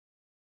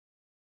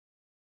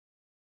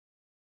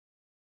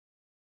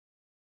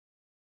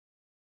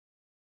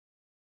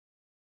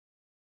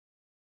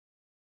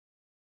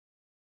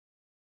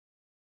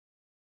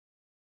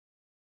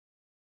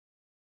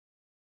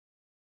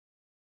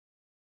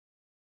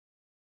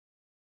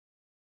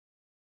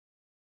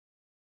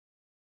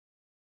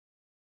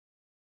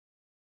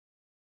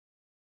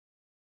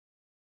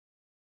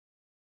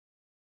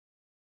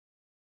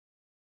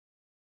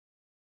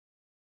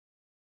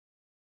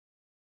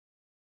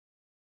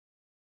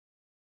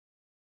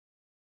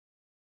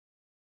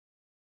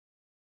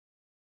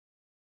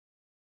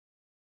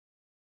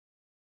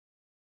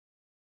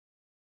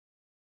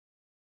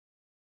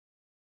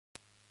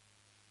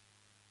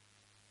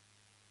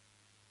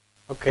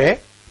Okay.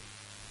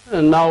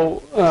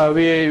 Now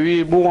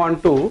we move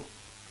on to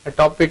a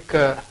topic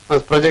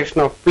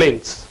projection of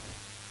planes.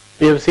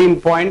 We have seen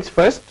points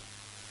first,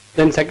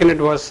 then second it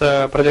was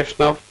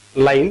projection of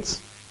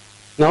lines.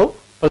 Now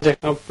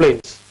projection of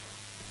planes.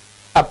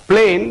 A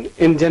plane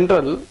in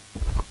general,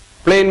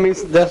 plane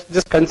means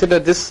just consider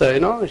this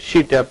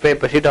sheet of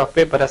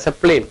paper as a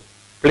plane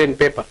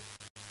paper.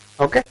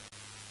 Okay,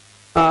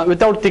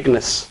 without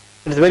thickness.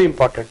 It is very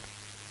important,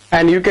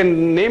 and you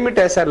can name it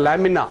as a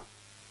lamina.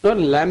 So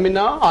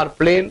lamina or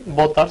plane,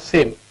 both are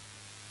same.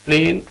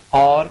 Plane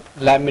or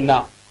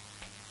lamina.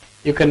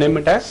 You can name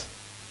it as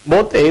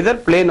both, either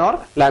plane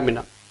or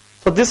lamina.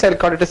 So this I'll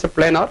call it as a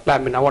plane or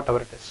lamina,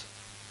 whatever it is.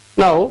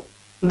 Now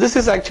this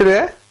is actually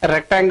a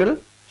rectangle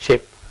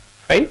shape.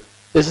 Fine.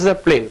 This is a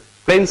plane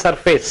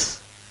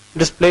surface.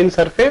 This plane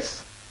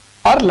surface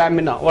or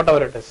lamina,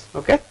 whatever it is.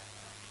 Okay.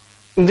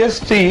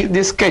 Just see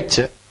this sketch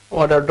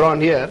what I've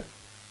drawn here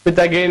with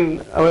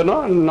again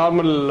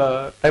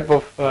normal type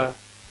of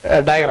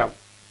diagram.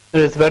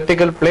 There is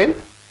vertical plane,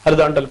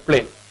 horizontal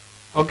plane.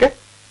 Okay.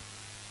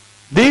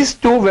 These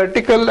two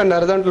vertical and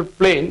horizontal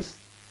planes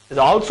is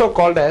also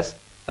called as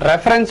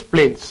reference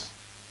planes.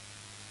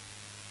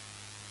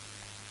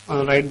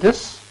 I'll write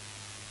this.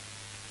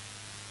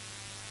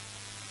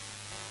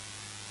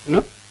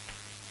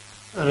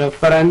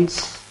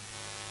 Reference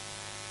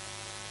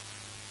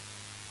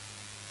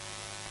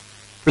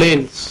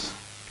planes.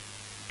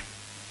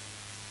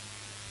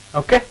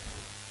 Okay.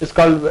 It's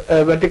called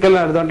vertical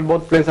and horizontal,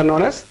 both planes are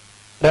known as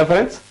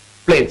reference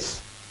planes.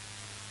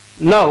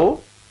 Now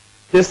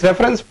this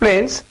reference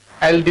planes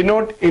I'll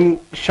denote in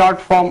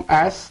short form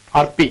as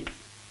RP.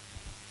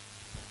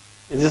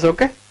 Is this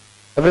okay?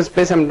 Reference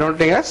planes I'm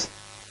denoting as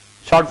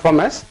short form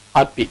as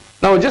RP.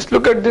 Now just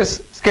look at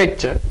this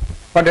sketch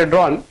what I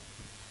drawn.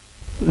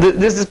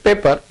 This is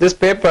paper. This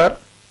paper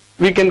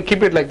we can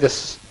keep it like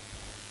this.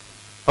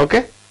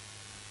 Okay.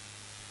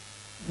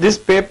 This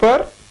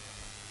paper,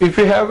 if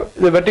you have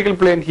the vertical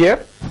plane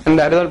here and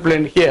the horizontal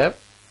plane here,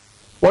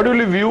 what will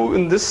you view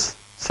in this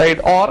side,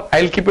 or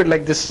I'll keep it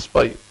like this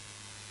for you.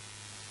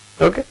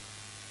 Okay.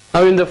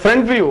 Now in the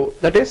front view,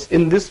 that is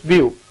in this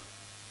view,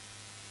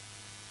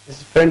 this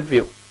is front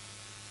view.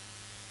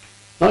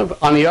 Now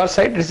on your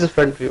side this is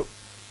front view.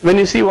 When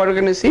you see, what you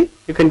can see?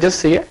 You can just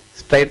see a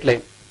straight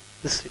line.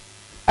 This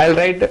I'll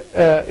write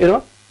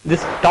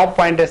this top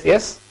point as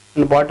S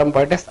and bottom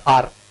point as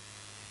R.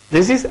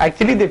 This is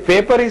actually, the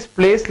paper is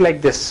placed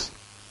like this.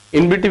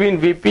 In between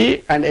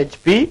VP and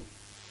HP,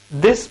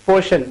 this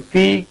portion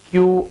P,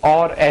 Q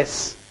or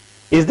S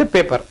is the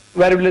paper.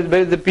 Where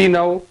is the P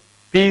now?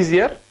 P is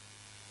here.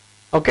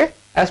 Okay,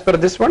 as per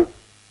this one.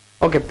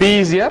 Okay, P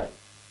is here,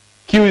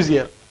 Q is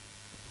here,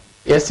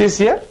 S is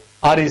here,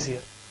 R is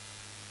here.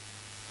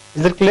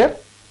 Is it clear?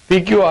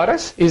 P, Q, R,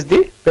 S is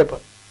the paper.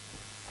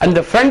 And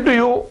the front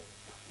view,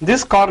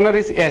 this corner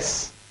is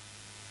S,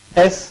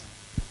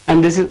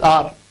 and this is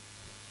R.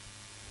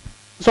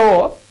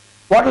 So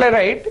what will I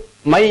write?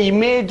 My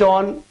image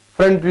on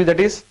front view, that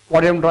is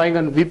what I am drawing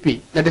on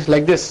VP, that is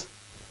like this.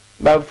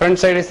 My front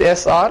side is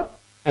SR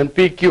and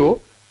PQ.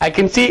 I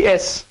can see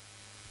S,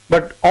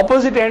 but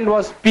opposite end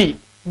was P.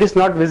 It is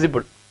not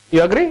visible.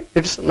 You agree?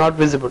 It is not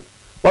visible.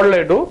 What will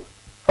I do?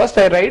 First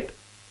I write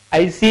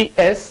I see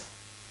S,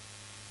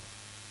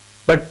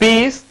 but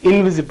P is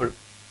invisible.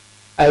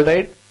 I will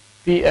write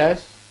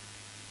PS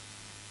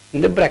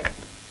in the bracket.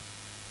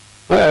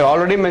 I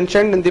already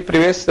mentioned in the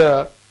previous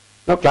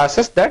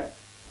classes that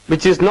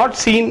which is not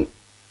seen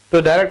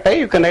to direct eye,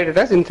 you can write it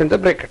as inside the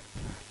bracket.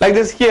 Like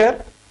this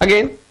here,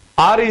 again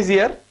R is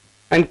here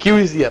and Q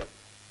is here.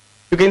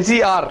 You can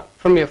see R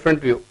from your front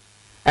view,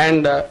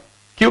 and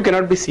Q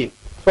cannot be seen.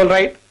 So I'll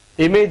write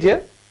the image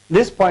here.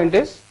 This point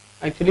is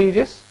actually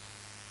just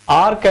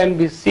R can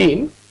be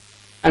seen,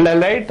 and I'll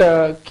write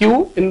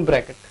Q in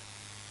bracket.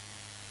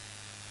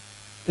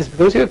 This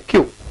becomes your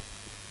Q.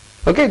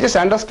 Okay, just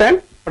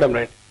understand what I'm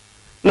writing.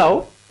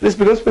 Now this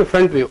becomes my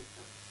front view.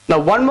 Now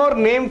one more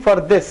name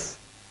for this,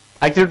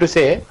 actually to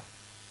say,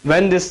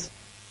 when this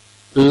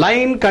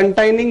line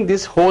containing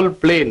this whole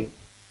plane,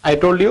 I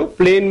told you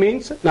plane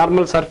means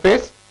normal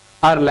surface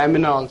or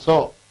lamina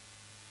also.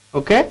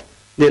 Okay,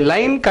 the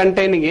line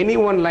containing, any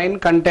one line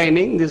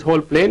containing this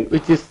whole plane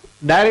which is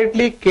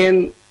directly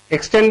can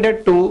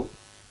extended to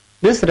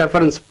this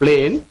reference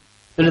plane,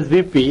 that is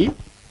VP,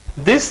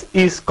 this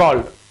is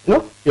called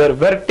your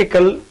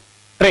vertical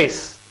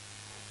trace.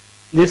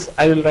 This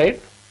I will write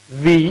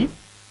VT.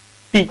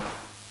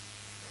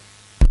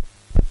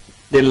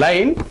 The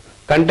line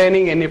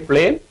containing any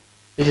plane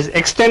which is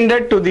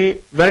extended to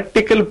the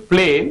vertical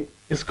plane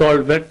is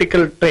called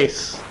vertical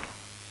trace.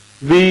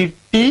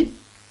 VT,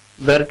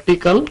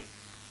 vertical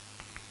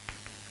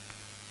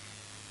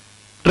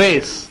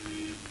trace.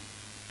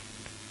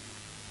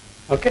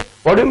 Okay,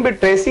 what do you mean by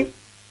tracing?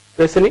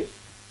 Tracing,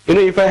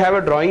 if I have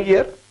a drawing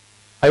here,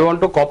 I want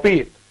to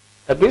copy it.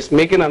 That means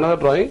make in another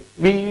drawing.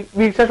 We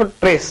should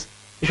trace.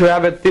 You should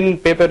have a thin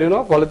paper,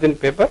 polythene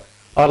paper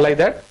or like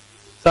that.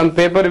 Some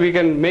paper we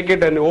can make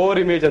it an over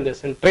image on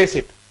this and trace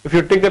it. If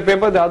you take the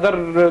paper, the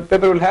other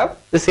paper will have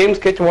the same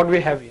sketch what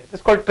we have here.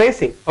 It's called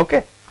tracing.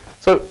 Okay.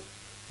 So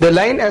the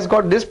line has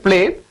got this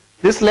plane.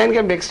 This line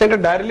can be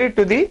extended directly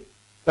to the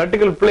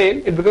vertical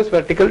plane. It becomes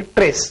vertical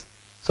trace.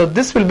 So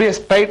this will be a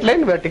straight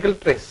line vertical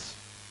trace.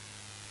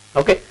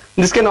 Okay.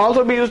 This can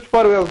also be used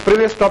for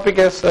previous topic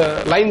as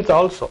lines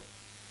also.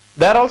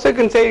 There also you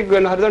can say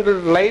horizontal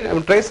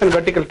line trace and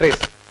vertical trace.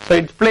 So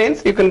it's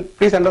planes. You can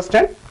please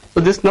understand. So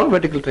this now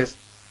vertical trace.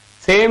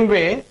 Same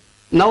way.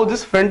 Now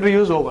this front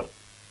view is over.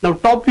 Now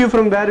top view,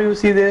 from where you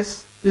see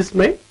this? This is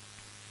my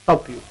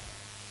top view.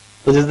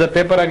 So this is the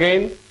paper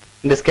again.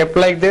 It is kept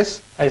like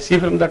this. I see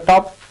from the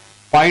top.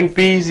 Point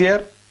P is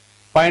here.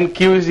 Point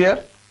Q is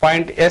here.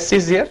 Point S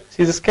is here.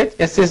 See the sketch?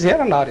 S is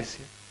here and R is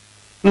here.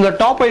 From the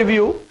top I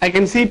view, I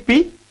can see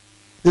P.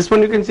 This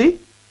one you can see.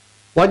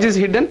 What is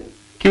hidden?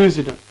 Q is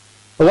hidden.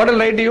 So what I'll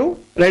write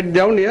you? Write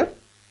down here.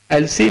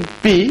 I'll see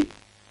P.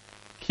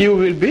 Q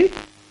will be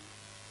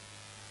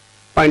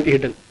point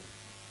hidden.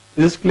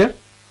 Is this clear?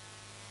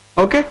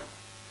 Okay.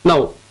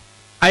 Now,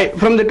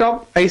 from the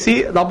top I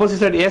see the opposite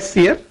side S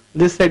here.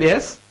 This side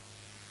S.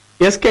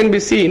 S can be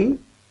seen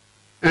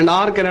and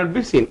R cannot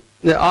be seen.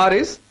 The R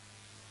is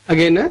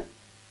again a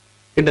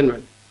hidden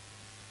value.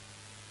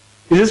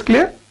 Is this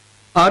clear?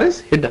 R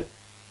is hidden.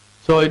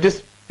 So it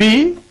is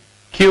P,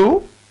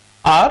 Q,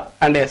 R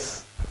and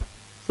S.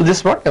 So this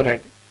is what you are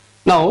writing.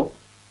 Now,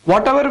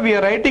 whatever we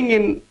are writing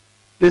in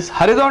this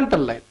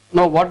horizontal line.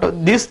 Now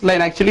this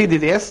line, actually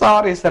this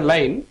SR is a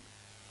line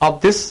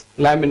of this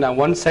lamina,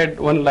 one side,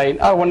 one line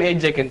or one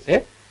edge I can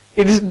say.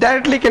 It is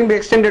directly can be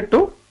extended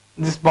to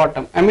this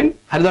bottom. I mean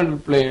horizontal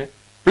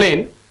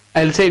plane.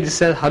 I will say this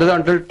is a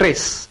horizontal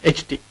trace,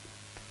 HT.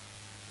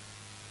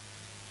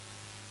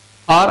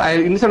 Or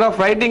instead of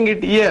writing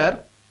it here,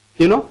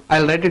 I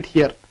will write it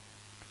here.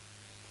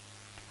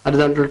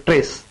 Horizontal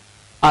trace.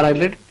 Or I will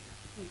write it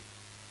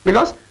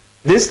because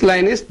this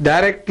line is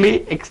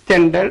directly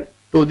extended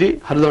to the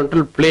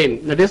horizontal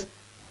plane. That is,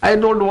 I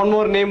told one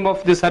more name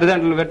of this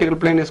horizontal vertical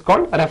plane is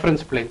called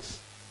reference planes.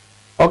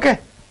 Okay.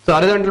 So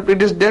horizontal,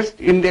 it is just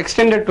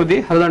extended to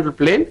the horizontal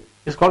plane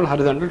is called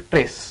horizontal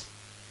trace.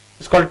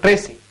 It's called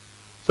tracing.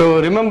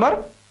 So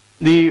remember,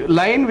 the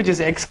line which is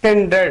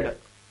extended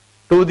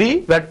to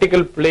the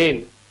vertical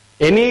plane,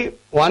 any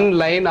one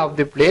line of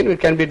the plane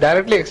which can be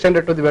directly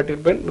extended to the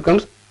vertical plane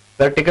becomes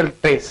vertical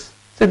trace.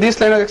 So this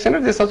line is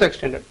extended, this is also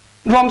extended.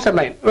 It forms a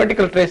line,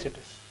 vertical trace it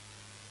is.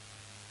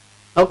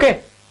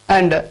 Okay.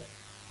 And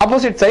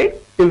opposite side,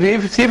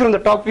 if we see from the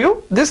top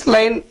view, this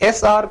line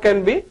SR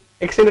can be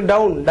extended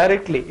down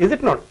directly, is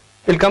it not?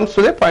 It comes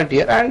to the point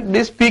here and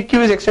this PQ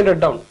is extended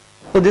down.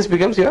 So this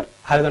becomes your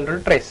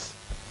horizontal trace.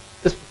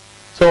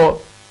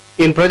 So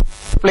in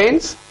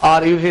planes,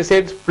 or if you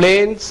said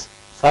planes,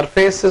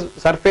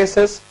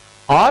 surfaces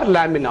or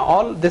lamina,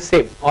 all the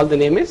same, all the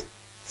name is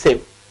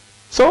same.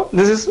 So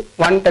this is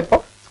one type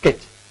of sketch.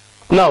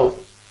 Now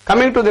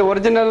coming to the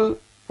original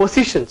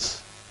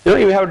positions, you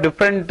have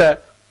different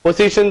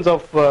positions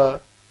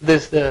of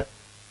this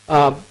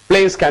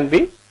planes can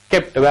be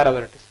kept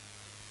wherever it is.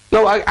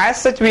 Now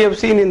as such we have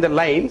seen in the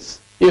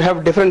lines, you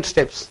have different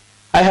steps.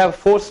 I have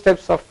 4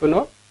 steps of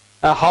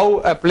how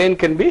a plane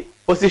can be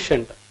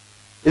positioned.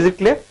 Is it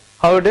clear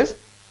how it is?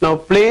 Now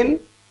plane,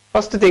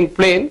 first thing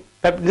plane,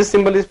 this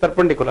symbol is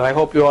perpendicular. I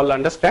hope you all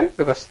understand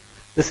because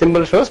the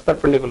symbol shows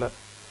perpendicular.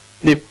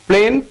 The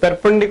plane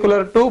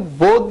perpendicular to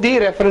both the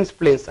reference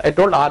planes. I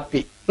told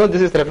RP. No,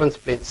 this is reference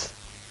planes.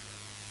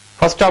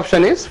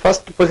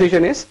 First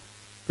position is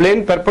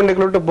plane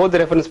perpendicular to both the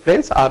reference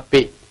planes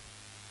RP.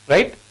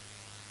 Right?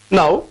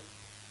 Now,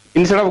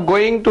 instead of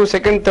going to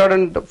second, third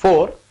and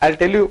 4, I'll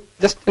tell you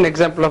just an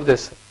example of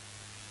this.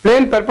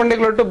 Plane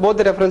perpendicular to both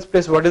the reference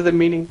planes, what is the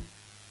meaning?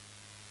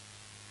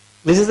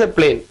 This is a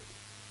plane.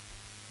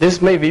 This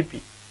is my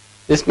VP.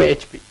 This is my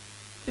HP.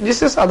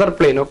 This is other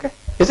plane, okay?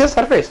 This is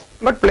surface,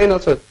 but plane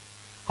also.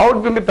 How it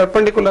will be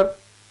perpendicular?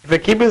 If I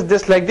keep it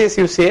this like this,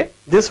 you say,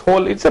 this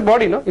whole, it's a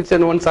body, no? It's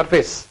in one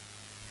surface.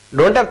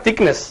 Don't have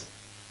thickness.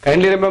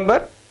 Kindly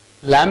remember,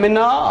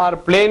 lamina or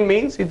plane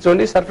means it's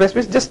only surface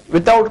means just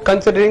without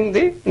considering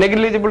the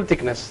negligible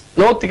thickness.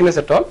 No thickness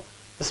at all.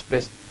 This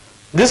place.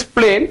 This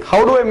plane,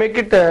 how do I make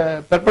it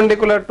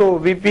perpendicular to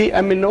VP?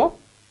 I mean no,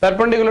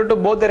 perpendicular to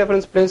both the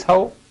reference planes.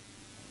 How?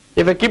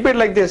 If I keep it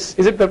like this,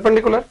 is it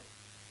perpendicular?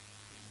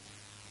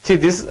 See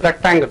this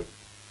rectangle.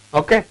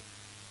 Okay.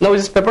 Now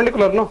is it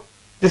perpendicular? No.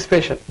 This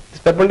fashion is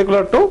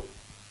perpendicular to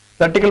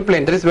vertical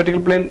plane. There is vertical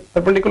plane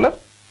perpendicular.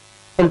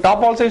 From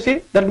top also you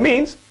see. That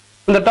means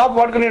from the top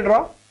what can you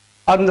draw?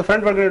 Or in the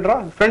front what can you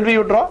draw? Front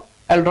view you draw.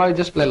 I'll draw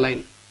just a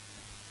line.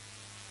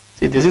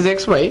 See this is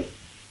XY.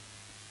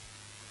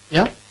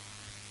 Yeah.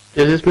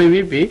 This is my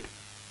VP.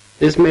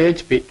 This is my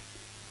HP.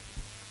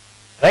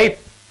 Right.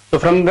 So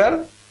from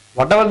there,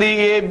 whatever the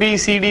A, B,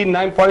 C, D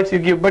 9 points you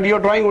give, but you are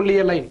drawing only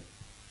a line.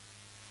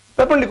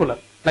 Perpendicular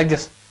like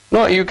this.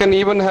 No, you can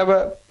even have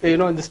a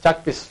this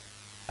chalk piece.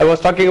 I was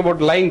talking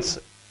about lines.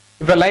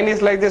 If a line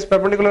is like this,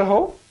 perpendicular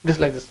how? It is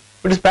like this.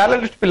 If it is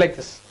parallel, it should be like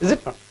this. Is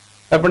it not?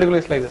 Perpendicular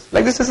is like this.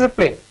 Like this is a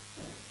plane.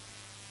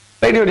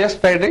 Right, you are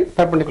just writing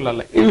perpendicular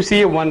line. You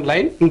see one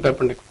line in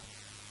perpendicular.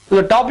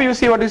 So the top you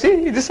see what you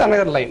see, this is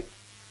another line.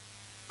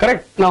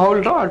 Correct. Now how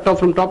will draw top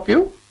from top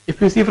view? If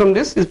you see from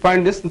this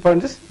point this and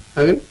point this,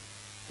 again.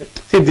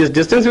 See, this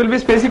distance will be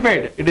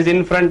specified. It is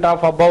in front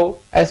of, above,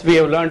 as we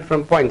have learned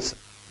from points.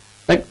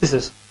 Like this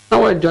is.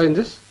 Now I join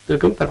this to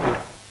become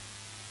perpendicular.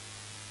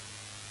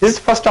 This is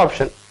first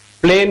option.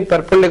 Plane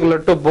perpendicular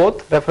to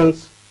both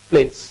reference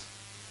planes.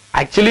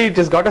 Actually, it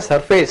has got a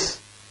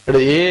surface. It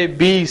is A,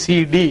 B,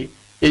 C, D.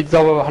 It's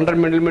of 100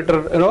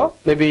 millimeter,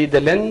 maybe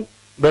the length,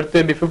 breadth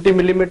may be 50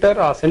 millimeter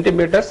or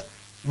centimeters,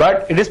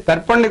 but it is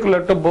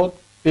perpendicular to both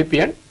VP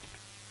and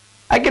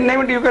I can name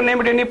it, you can name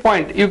it any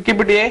point. You keep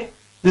it A,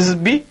 this is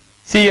B,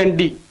 C and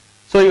D.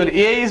 So your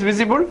A is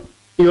visible,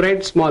 you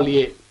write small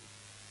a.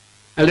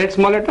 I'll write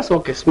small letters,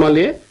 okay, small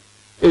a.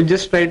 You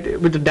just write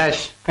with a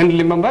dash. Kindly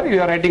remember,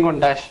 you are writing on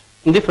dash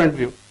in the front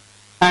view.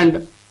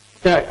 And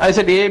I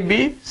said A,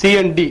 B, C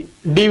and D.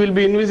 D will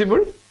be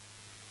invisible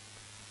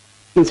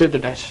inside the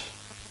dash.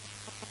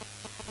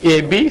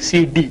 A, B,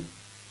 C, D.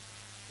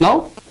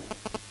 Now,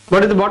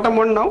 what is the bottom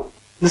one now?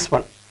 This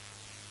one.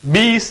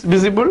 B is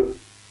visible,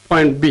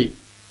 point B,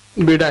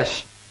 B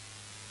dash.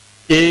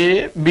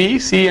 A, B,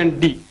 C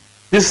and D.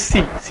 This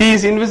C. C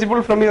is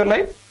invisible from your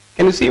line.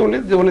 Can you see only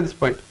this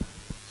point?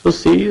 So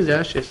C is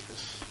dash is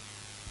this.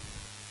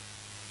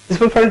 This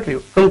from front view.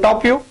 From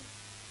top view,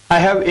 I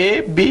have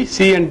A, B,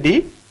 C and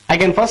D. I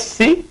can first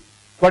see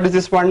what is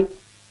this one?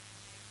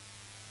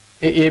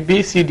 A,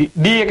 B, C, D.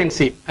 D I can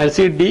see. I'll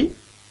see D.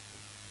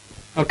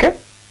 Okay.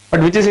 But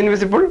which is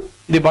invisible?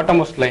 The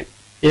bottommost line.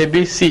 A,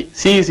 B, C.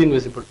 C is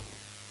invisible.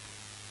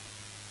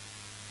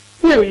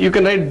 Yeah, you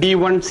can write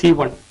D1,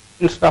 C1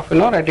 instead of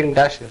writing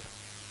dash here.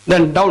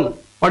 Then down.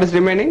 What is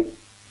remaining?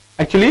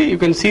 Actually, you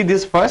can see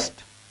this first,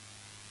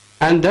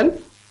 and then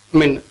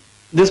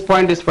this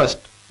point is first,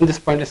 and this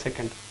point is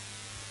second.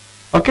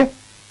 Okay.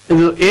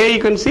 In A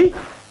you can see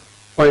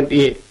point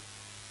A,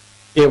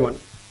 A1.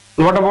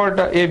 What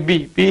about A,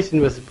 B? B is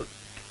invisible.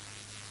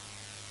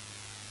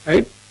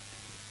 Right?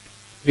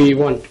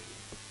 V1.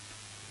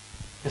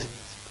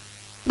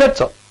 That's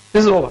all.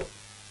 This is over.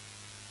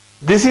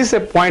 This is a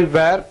point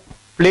where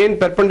plane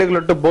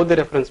perpendicular to both the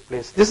reference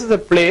planes. This is a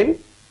plane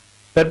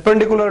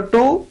perpendicular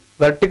to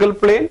vertical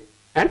plane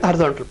and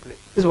horizontal plane.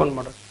 This is one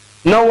model.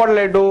 Now what will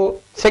I do?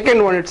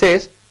 Second one, it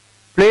says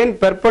plane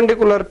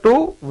perpendicular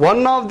to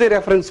one of the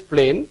reference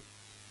plane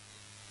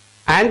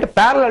and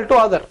parallel to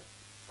other.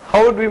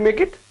 How would we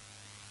make it?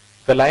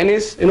 The line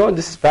is,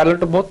 this is parallel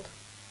to both.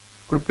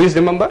 Could you please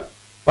remember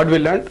what we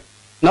learned?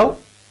 Now,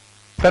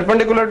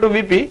 perpendicular to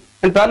VP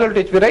and parallel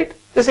to HP, right?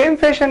 The same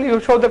fashion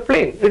you show the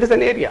plane. It is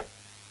an area.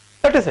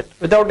 That is it.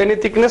 Without any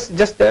thickness,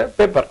 just a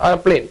paper or a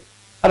plane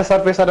or a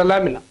surface or a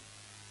lamina.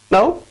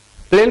 Now,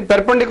 plane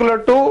perpendicular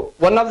to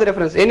one of the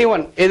reference, any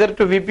one, either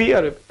to VP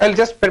or I'll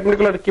just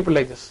perpendicular keep it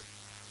like this.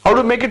 How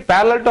to make it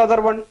parallel to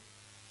other one?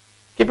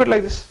 Keep it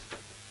like this.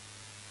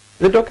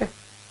 Is it okay?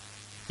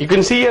 You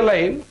can see a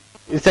line.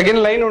 It's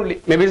again line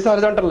only. Maybe it's a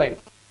horizontal line,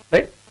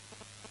 right?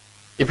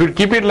 If you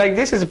keep it like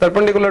this, it's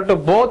perpendicular to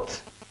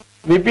both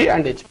VP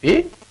and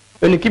HP.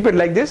 When you keep it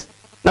like this,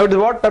 now it is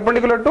what?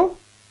 Perpendicular to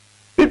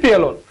VP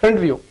alone, front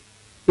view.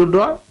 You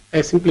draw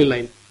a simple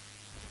line.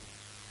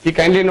 You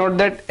kindly note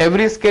that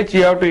every sketch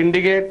you have to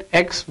indicate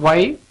X,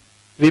 Y,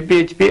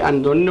 VP, HP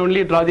and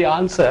only draw the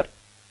answer.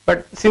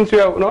 But since you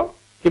have,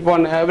 keep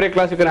on every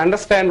class you can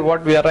understand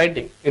what we are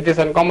writing. It is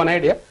a common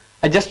idea.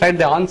 I just write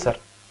the answer.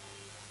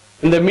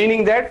 In the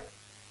meaning that,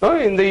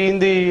 in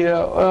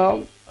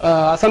the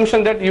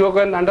assumption that you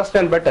can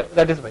understand better.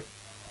 That is why.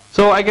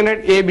 So I can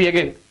write A, B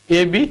again.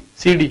 A, B,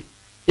 C, D.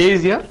 A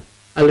is here.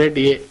 I'll write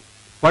A.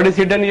 What is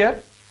hidden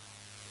here?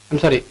 I'm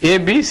sorry. A,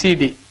 B, C,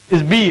 D.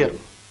 Is B here.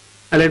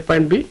 I'll write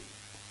point B.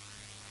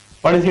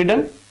 What is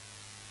hidden?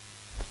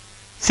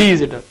 C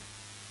is hidden.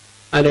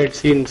 I'll write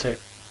C inside.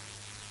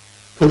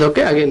 It's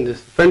okay. Again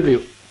this front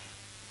view.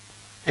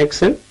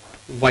 X and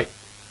Y.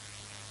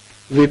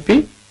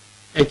 VP,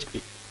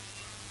 HP.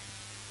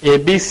 A,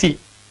 B, C.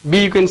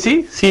 B you can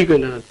see, C you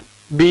can see.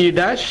 B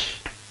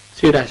dash,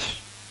 C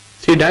dash.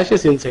 C dash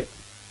is inside.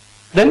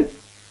 Then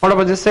what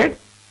about this side?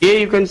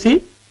 A you can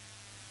see,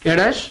 A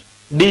dash,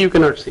 D you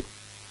cannot see.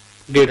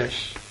 D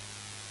dash.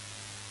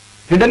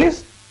 Hidden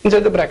is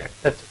inside the bracket.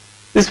 That's it.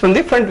 This is from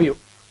the front view.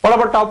 What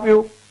about top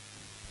view?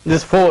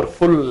 This 4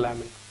 full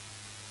lamina.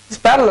 It's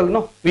parallel,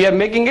 no? We are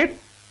making it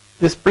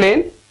this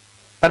plane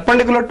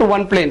perpendicular to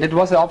one plane. That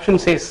was the option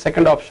says,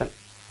 second option.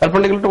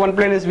 Perpendicular to one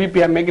plane is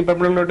VP. I am making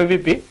perpendicular to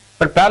VP,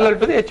 but parallel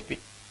to the HP.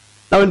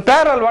 Now in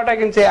parallel, what I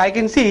can say? I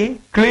can see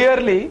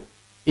clearly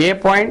A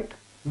point,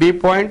 B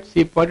point,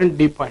 C point, and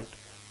D point.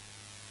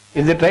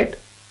 Is it right?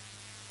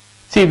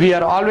 See, we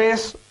are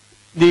always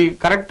the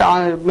correct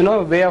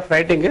way of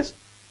writing is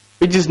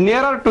which is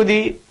nearer to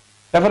the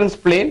reference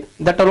plane.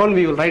 That alone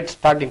we will write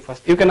starting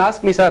first. You can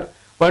ask me, sir,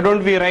 why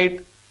don't we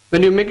write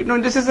when you make it? No,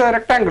 this is a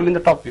rectangle in the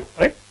top view,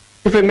 right?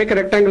 If I make a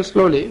rectangle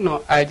slowly,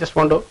 no, I just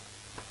want to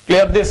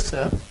clear this.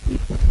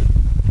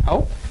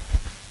 How?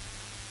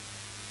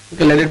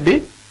 Okay, let it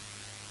be.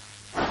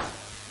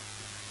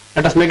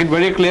 Let us make it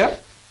very clear.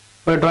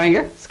 We are drawing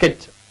a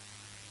sketch.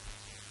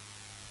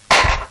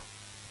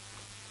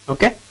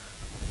 Okay,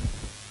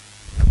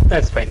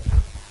 that's fine.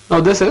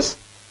 Now this is,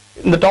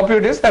 in the top view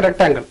it is a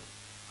rectangle.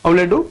 How will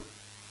I do?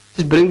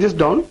 Just bring this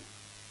down.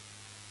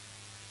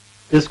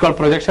 This is called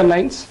projection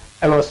lines.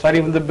 I was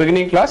starting from the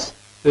beginning class.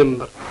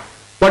 Remember,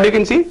 what you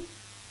can see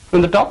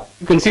from the top,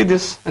 you can see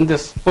this and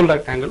this full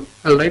rectangle.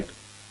 I'll write.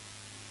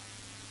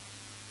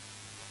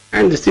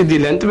 And see the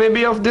length may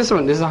be of this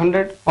one. This is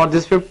 100 or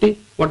this 50,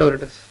 whatever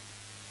it is.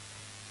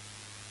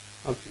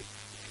 Okay.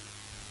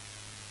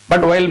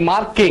 But while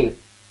marking,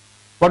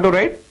 what to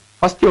write?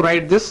 First you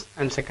write this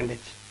and second edge.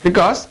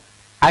 Because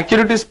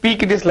actually to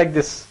speak it is like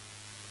this.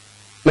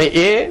 My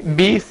A,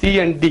 B, C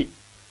and D.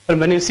 And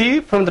when you see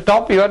from the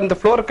top you are in the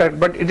floor correct,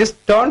 but it is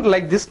turned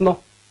like this, no.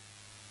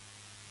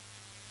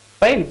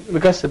 Fine,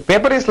 because the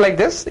paper is like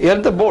this, here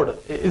the board.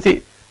 You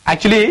see,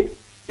 actually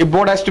a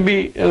board has to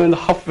be in the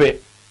halfway.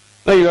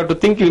 Now you have to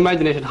think in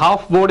imagination.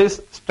 Half board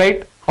is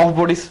straight, half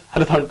board is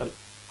horizontal.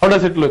 How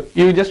does it look?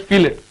 You just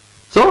feel it.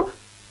 So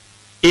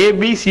A,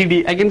 B, C,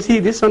 D, I can see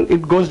this one,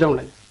 it goes down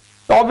like this.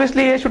 So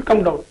obviously A should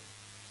come down.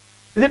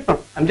 Is it not?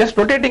 I'm just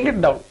rotating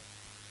it down.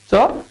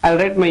 So I'll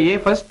write my A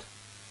first.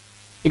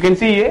 You can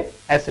see A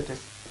as it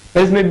is.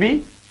 Where is my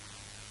B?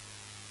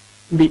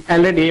 B.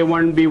 I'll write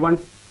A1, B1.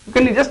 You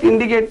can just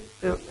indicate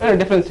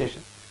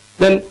differentiation.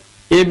 Then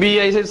A,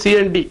 B, I said C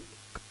and D.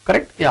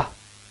 Correct? Yeah.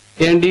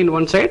 A and D in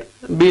one side,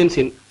 B and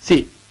C.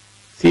 C.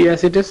 C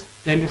as it is,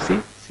 then C,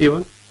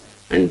 C1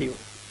 and D1.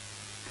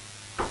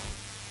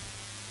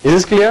 Is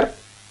this clear?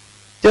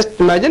 Just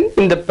imagine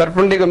in the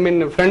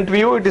perpendicular, front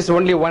view it is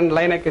only one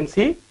line I can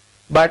see,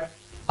 but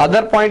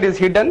other point is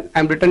hidden. I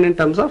am written in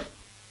terms of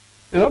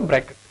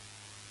bracket.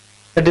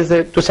 That is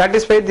to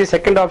satisfy the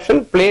second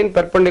option, plane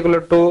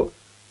perpendicular to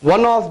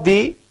one of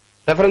the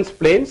reference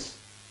planes.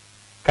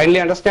 Kindly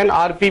understand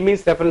RP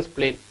means reference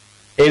plane.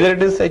 Either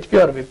it is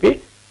HP or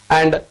VP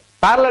and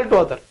parallel to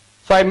other.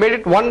 So I made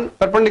it one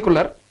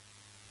perpendicular,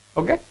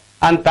 okay,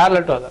 and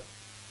parallel to other.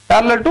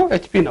 Parallel to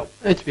HP now.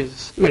 HP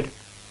is made it.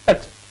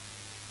 That's it.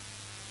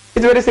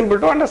 It's very simple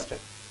to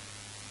understand.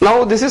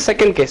 Now this is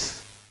second case.